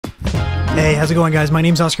Hey, how's it going, guys? My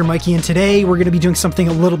name's Oscar Mikey, and today we're going to be doing something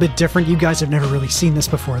a little bit different. You guys have never really seen this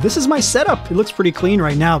before. This is my setup. It looks pretty clean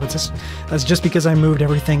right now, but that's just because I moved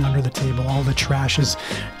everything under the table. All the trash is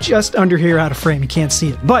just under here out of frame. You can't see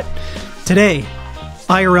it. But today,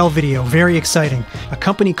 IRL video, very exciting. A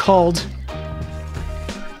company called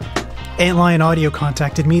Antlion Audio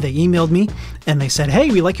contacted me. They emailed me and they said,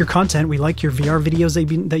 hey, we like your content. We like your VR videos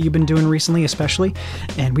that you've been doing recently, especially.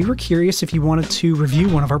 And we were curious if you wanted to review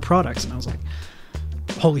one of our products. And I was like,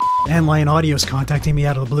 holy shit, Antlion Audio's contacting me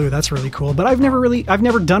out of the blue. That's really cool. But I've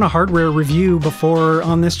never done a hardware review before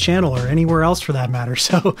on this channel or anywhere else for that matter.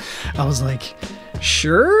 So I was like,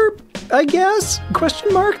 sure, I guess?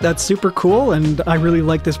 Question mark? That's super cool, and I really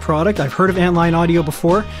like this product. I've heard of Antlion Audio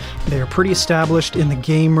before. They are pretty established in the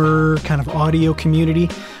gamer kind of audio community.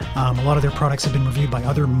 A lot of their products have been reviewed by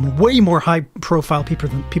other way more high-profile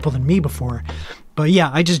people than me before. But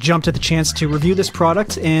yeah, I just jumped at the chance to review this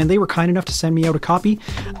product, and they were kind enough to send me out a copy.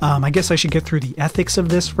 I guess I should get through the ethics of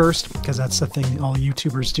this first, because that's the thing all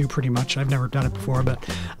YouTubers do pretty much. I've never done it before, but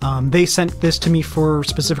they sent this to me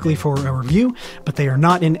specifically for a review, but they are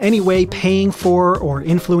not in any way paying for or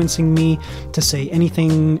influencing me to say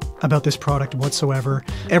anything about this product whatsoever.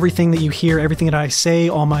 Everything that you hear, everything that I say,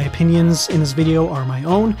 all my opinions in this video are my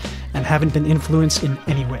own and haven't been influenced in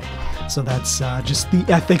any way. So that's just the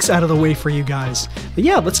ethics out of the way for you guys. But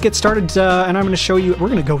yeah, let's get started, and I'm going to show you, we're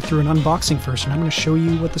going to go through an unboxing first, and I'm going to show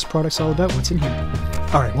you what this product's all about, what's in here.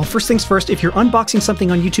 Alright, well, first things first, if you're unboxing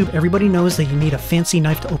something on YouTube, everybody knows that you need a fancy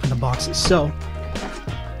knife to open the boxes. So,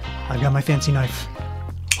 I've got my fancy knife.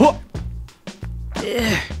 Oh,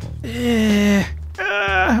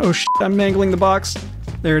 oh shit, I'm mangling the box.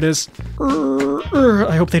 There it is.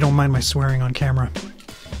 I hope they don't mind my swearing on camera.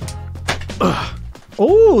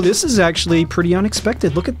 Oh, this is actually pretty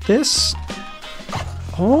unexpected. Look at this.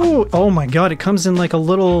 Oh my god, it comes in like a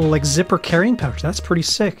little zipper carrying pouch. That's pretty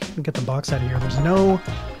sick. Let me get the box out of here.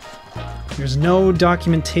 There's no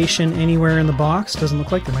documentation anywhere in the box. Doesn't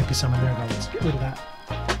look like there might be some in there though. Let's get rid of that.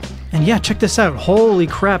 And yeah, check this out. Holy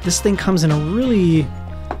crap, this thing comes in a really,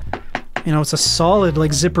 it's a solid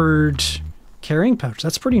zippered carrying pouch.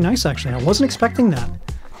 That's pretty nice actually. I wasn't expecting that.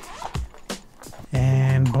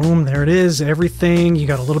 And boom, there it is, everything. You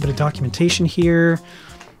got a little bit of documentation here.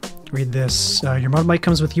 Read this. Your Modmic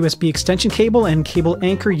comes with USB extension cable and cable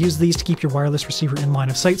anchor. Use these to keep your wireless receiver in line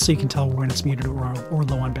of sight so you can tell when it's muted or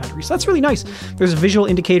low on battery. So that's really nice. There's a visual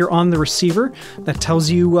indicator on the receiver that tells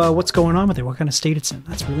you what's going on with it, what kind of state it's in.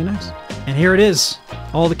 That's really nice. And here it is.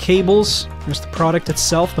 All the cables. There's the product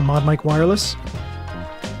itself, the Modmic wireless.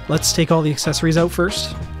 Let's take all the accessories out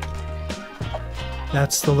first.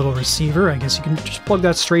 That's the little receiver. I guess you can just plug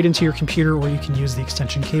that straight into your computer, or you can use the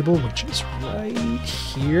extension cable, which is right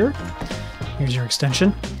here. Here's your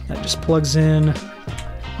extension. That just plugs in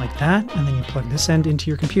like that, and then you plug this end into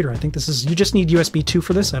your computer. I think this is, you just need USB 2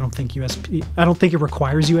 for this. I don't think it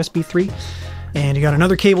requires USB 3. And you got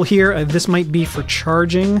another cable here. This might be for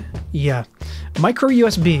charging. Yeah, micro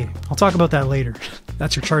USB. I'll talk about that later.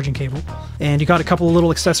 That's your charging cable. And you got a couple of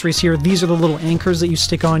little accessories here. These are the little anchors that you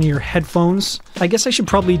stick on your headphones. I guess I should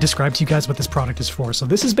probably describe to you guys what this product is for. So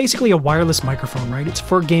this is basically a wireless microphone, right? It's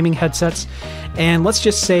for gaming headsets. And let's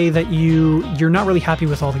just say that you're not really happy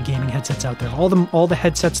with all the gaming headsets out there. All the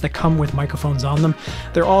headsets that come with microphones on them,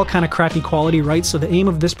 they're all kind of crappy quality, right? So the aim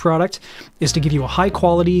of this product is to give you a high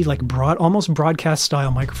quality, almost broadcast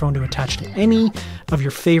style microphone to attach to any of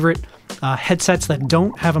your favorite headsets that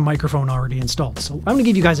don't have a microphone already installed. So I'm going to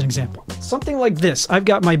give you guys an example. Something like this. I've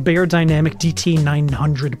got my Beyerdynamic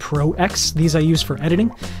DT900 Pro X. These I use for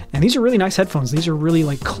editing, and these are really nice headphones. These are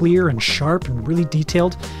really clear and sharp and really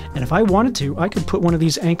detailed. And if I wanted to, I could put one of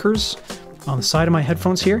these anchors on the side of my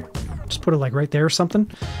headphones here. Just put it right there or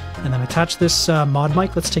something, and then attach this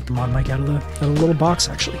Modmic. Let's take the Modmic out of the little box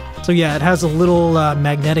actually. So yeah, it has a little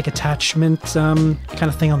magnetic attachment kind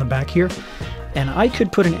of thing on the back here. And I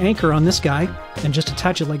could put an anchor on this guy and just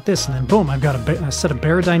attach it like this, and then boom, I've got a set of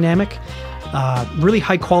Beyerdynamic, really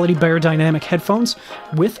high quality Beyerdynamic headphones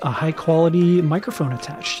with a high quality microphone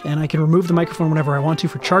attached. And I can remove the microphone whenever I want to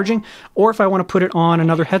for charging, or if I want to put it on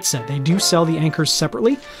another headset. They do sell the anchors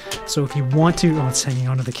separately, so if you want to, oh, it's hanging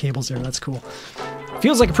onto the cables there, that's cool.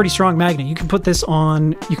 Feels like a pretty strong magnet. You can put this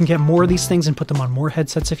on, you can get more of these things and put them on more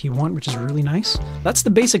headsets if you want, which is really nice. That's the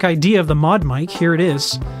basic idea of the Modmic. Here it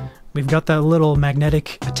is. We've got that little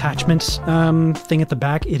magnetic attachment thing at the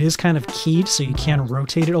back. It is kind of keyed, so you can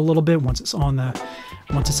rotate it a little bit once it's on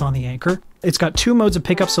the anchor. It's got 2 modes of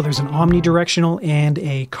pickup, so there's an omnidirectional and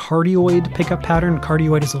a cardioid pickup pattern.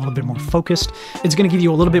 Cardioid is a little bit more focused. It's going to give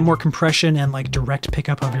you a little bit more compression and like direct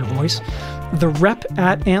pickup of your voice. The rep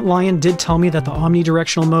at Antlion did tell me that the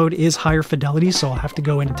omnidirectional mode is higher fidelity, so I'll have to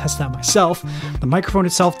go in and test that myself. The microphone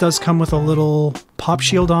itself does come with a little pop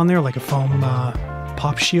shield on there, like a foam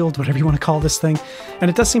pop shield, whatever you want to call this thing. And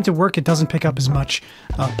it does seem to work. It doesn't pick up as much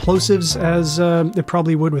plosives as it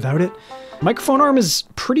probably would without it. Microphone arm is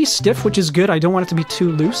pretty stiff, which is good. I don't want it to be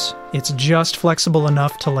too loose. It's just flexible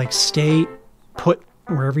enough to like stay put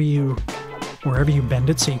wherever you bend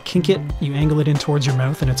it. So you kink it, you angle it in towards your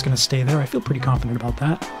mouth, and it's going to stay there. I feel pretty confident about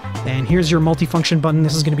that. And here's your multifunction button.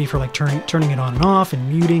 This is going to be for like turning it on and off and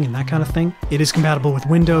muting and that kind of thing. It is compatible with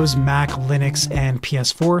Windows, Mac, Linux, and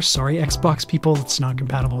PS4. Sorry, Xbox people, it's not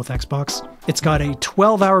compatible with Xbox. It's got a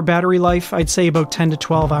 12-hour battery life. I'd say about 10 to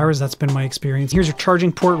 12 hours. That's been my experience. Here's your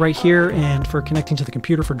charging port right here, and for connecting to the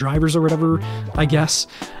computer for drivers or whatever, I guess.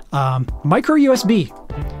 Micro USB.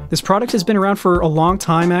 This product has been around for a long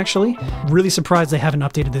time, actually. Really surprised they haven't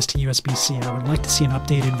updated this to USB-C. I would like to see an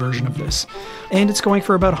updated version of this. And it's going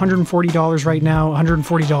for about $140 right now, $140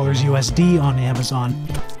 USD on Amazon.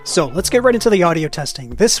 So let's get right into the audio testing.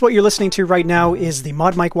 This, what you're listening to right now, is the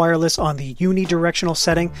Modmic wireless on the unidirectional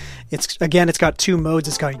setting. It's got 2 modes.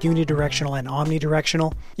 It's got unidirectional and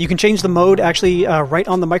omnidirectional. You can change the mode actually right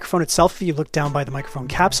on the microphone itself. If you look down by the microphone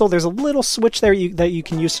capsule, there's a little switch there that you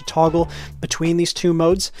can use to toggle between these 2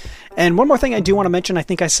 modes. And one more thing I do want to mention, I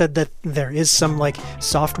think I said that there is some like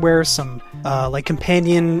software, some like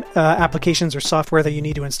companion applications or software that you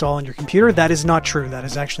need to install on your computer. That is not true. That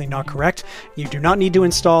is actually not correct. You do not need to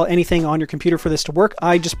install anything on your computer for this to work.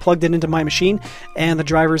 I just plugged it into my machine and the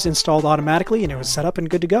drivers installed automatically and it was set up and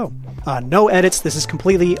good to go. No edits. This is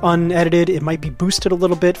completely unedited. It might be boosted a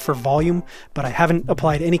little bit for volume, but I haven't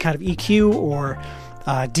applied any kind of EQ or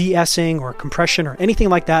de-essing or compression or anything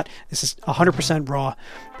like that. This is 100% raw.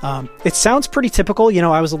 It sounds pretty typical. You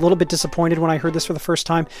know, I was a little bit disappointed when I heard this for the first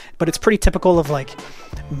time, but it's pretty typical of like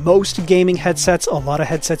most gaming headsets. A lot of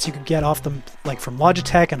headsets you could get off them, like from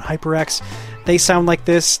Logitech and HyperX. They sound like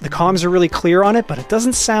this. The comms are really clear on it, but it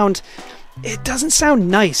doesn't sound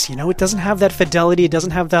nice, you know. It doesn't have that fidelity. It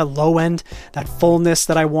doesn't have that low end, that fullness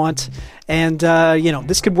that I want. And, you know,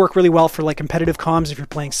 this could work really well for like competitive comms if you're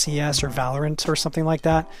playing CS or Valorant or something like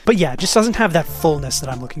that. But yeah, it just doesn't have that fullness that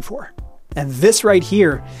I'm looking for. And this right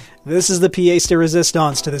here, this is the pièce de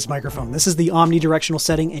résistance to this microphone. This is the omnidirectional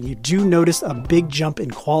setting, and you do notice a big jump in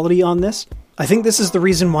quality on this. I think this is the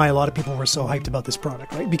reason why a lot of people were so hyped about this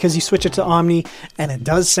product, right? Because you switch it to Omni and it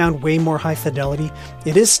does sound way more high fidelity.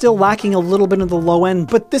 It is still lacking a little bit of the low end,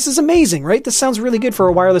 but this is amazing, right? This sounds really good for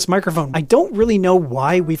a wireless microphone. I don't really know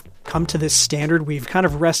why we've come to this standard. We've kind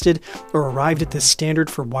of rested or arrived at this standard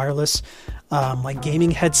for wireless like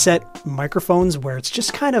gaming headset microphones where it's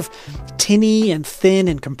just kind of tinny and thin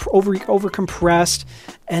and over compressed,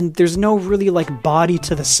 and there's no really like body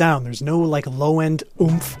to the sound. There's no like low end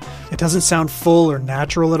oomph. It doesn't sound full or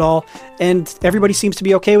natural at all, and everybody seems to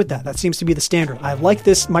be okay with that. That seems to be the standard. I like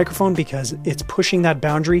this microphone because it's pushing that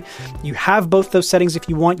boundary. You have both those settings if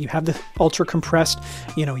you want. You have the ultra compressed,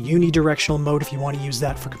 you know, unidirectional mode if you want to use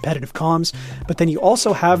that for competitive comms, but then you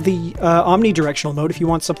also have the omnidirectional mode if you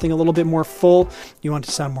want something a little bit more full, you want it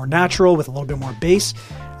to sound more natural with a little bit more bass.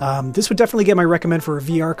 This would definitely get my recommend for a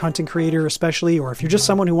VR content creator especially, or if you're just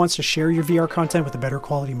someone who wants to share your VR content with a better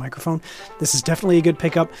quality microphone, this is definitely a good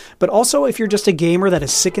pickup. But also if you're just a gamer that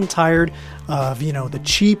is sick and tired of, you know, the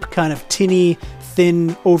cheap kind of tinny,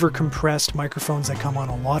 thin, over-compressed microphones that come on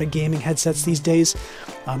a lot of gaming headsets these days.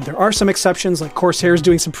 There are some exceptions, like Corsair is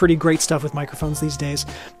doing some pretty great stuff with microphones these days,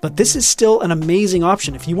 but this is still an amazing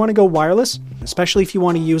option. If you want to go wireless, especially if you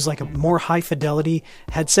want to use like a more high-fidelity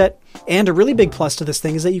headset, and a really big plus to this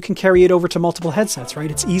thing is that you can carry it over to multiple headsets, right?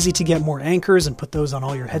 It's easy to get more anchors and put those on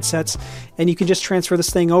all your headsets, and you can just transfer this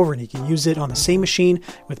thing over and you can use it on the same machine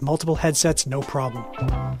with multiple headsets, no problem.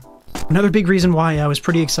 Another big reason why I was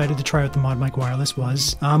pretty excited to try out the Modmic wireless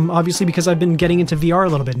was obviously because I've been getting into VR a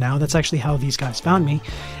little bit now. That's actually how these guys found me.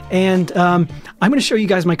 And I'm going to show you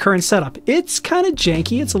guys my current setup. It's kind of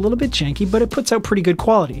janky. It's a little bit janky, but it puts out pretty good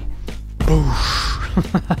quality.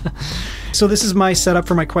 So this is my setup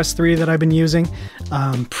for my Quest 3 that I've been using.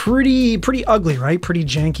 Pretty ugly, right? Pretty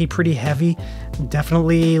janky, pretty heavy.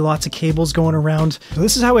 Definitely lots of cables going around. So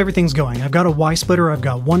this is how everything's going. I've got a Y splitter. I've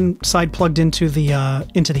got one side plugged into the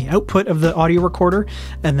output of the audio recorder,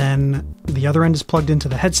 and then the other end is plugged into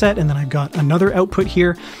the headset, and then I've got another output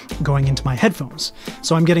here going into my headphones.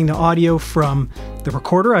 So I'm getting the audio from the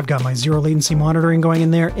recorder. I've got my zero latency monitoring going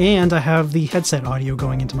in there, and I have the headset audio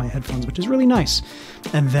going into my headphones, which is really nice.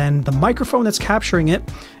 And then the microphone that's capturing it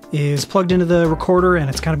is plugged into the recorder, and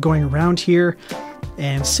it's kind of going around here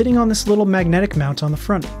and sitting on this little magnetic mount on the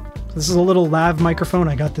front. This is a little lav microphone.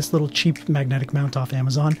 I got this little cheap magnetic mount off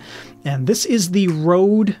Amazon, and this is the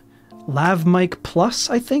Rode Lav Mic Plus,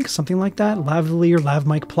 I think, something like that. Lavalier Lav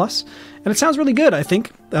Mic Plus, and it sounds really good, I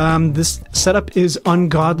think. This setup is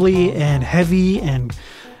ungodly and heavy and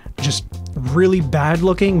just really bad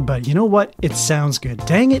looking, but you know what? It sounds good.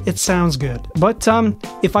 Dang it, it sounds good. But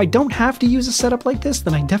if I don't have to use a setup like this,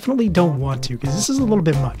 then I definitely don't want to, because this is a little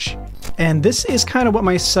bit much. And this is kind of what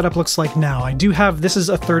my setup looks like now. I do have, this is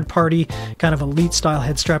a third-party kind of elite style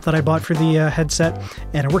head strap that I bought for the headset,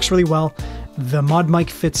 and it works really well. The Modmic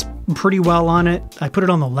fits pretty well on it. I put it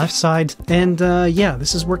on the left side, and yeah,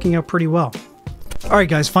 this is working out pretty well. Alright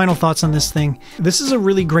guys, final thoughts on this thing. This is a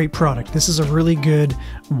really great product. This is a really good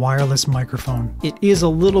wireless microphone. It is a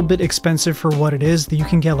little bit expensive for what it is. You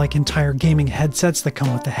can get like entire gaming headsets that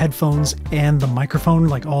come with the headphones and the microphone,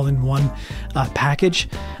 like all in one package.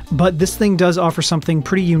 But this thing does offer something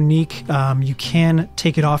pretty unique. You can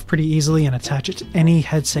take it off pretty easily and attach it to any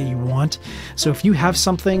headset you want. So if you have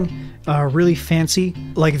something really fancy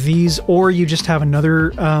like these, or you just have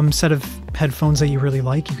another set of headphones that you really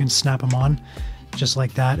like, you can snap them on just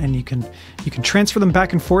like that, and you can transfer them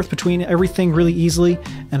back and forth between everything really easily,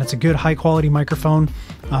 and it's a good high quality microphone.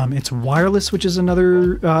 It's wireless, which is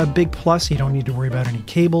another big plus. You don't need to worry about any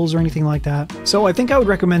cables or anything like that. So I think I would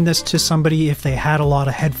recommend this to somebody if they had a lot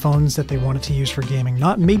of headphones that they wanted to use for gaming.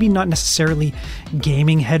 Maybe not necessarily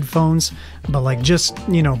gaming headphones, but like just,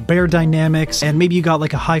 you know, Bear Dynamics, and maybe you got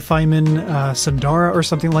like a Hi-Fi-Man Sundara or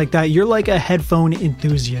something like that. You're like a headphone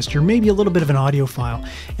enthusiast. You're maybe a little bit of an audiophile,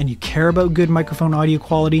 and you care about good microphone audio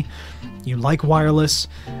quality, you like wireless,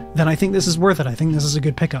 then I think this is worth it. I think this is a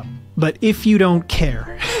good pickup. But if you don't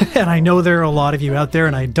care, and I know there are a lot of you out there,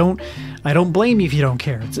 and I don't blame you if you don't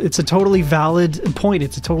care. It's a totally valid point.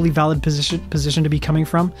 It's a totally valid position to be coming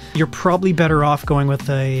from. You're probably better off going with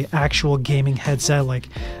a actual gaming headset like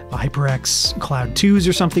a HyperX Cloud 2s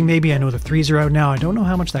or something maybe. I know the 3s are out now. I don't know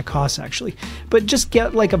how much that costs actually. But just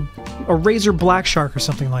get like a Razer Black Shark or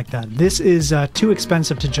something like that. This is too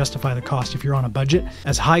expensive to justify the cost if you're on a budget.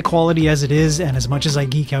 As high quality as it is, and as much as I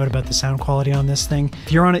geek out about the sound quality on this thing,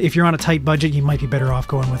 if you're on a tight budget, you might be better off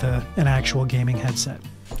going with an actual gaming headset.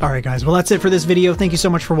 Alright guys, well that's it for this video. Thank you so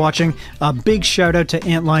much for watching. A big shout out to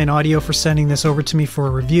Antlion Audio for sending this over to me for a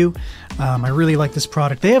review. I really like this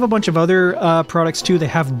product. They have a bunch of other products too. They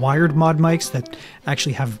have wired mod mics that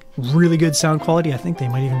actually have really good sound quality. I think they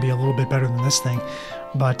might even be a little bit better than this thing.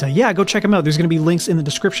 But yeah, go check them out. There's going to be links in the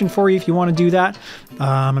description for you if you want to do that.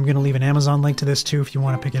 I'm going to leave an Amazon link to this too if you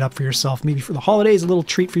want to pick it up for yourself. Maybe for the holidays, a little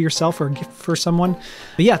treat for yourself or a gift for someone.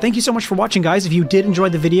 But yeah, thank you so much for watching, guys. If you did enjoy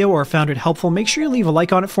the video or found it helpful, make sure you leave a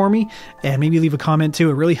like on it for me, and maybe leave a comment too.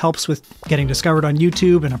 It really helps with getting discovered on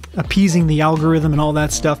YouTube and appeasing the algorithm and all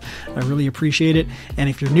that stuff. I really appreciate it. And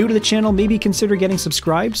if you're new to the channel, maybe consider getting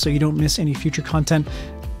subscribed so you don't miss any future content.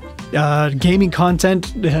 Gaming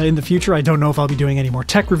content in the future. I don't know if I'll be doing any more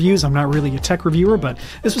tech reviews. I'm not really a tech reviewer, but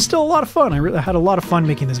this was still a lot of fun. I had a lot of fun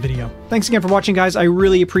making this video. Thanks again for watching, guys. I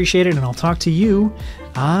really appreciate it, and I'll talk to you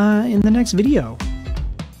in the next video.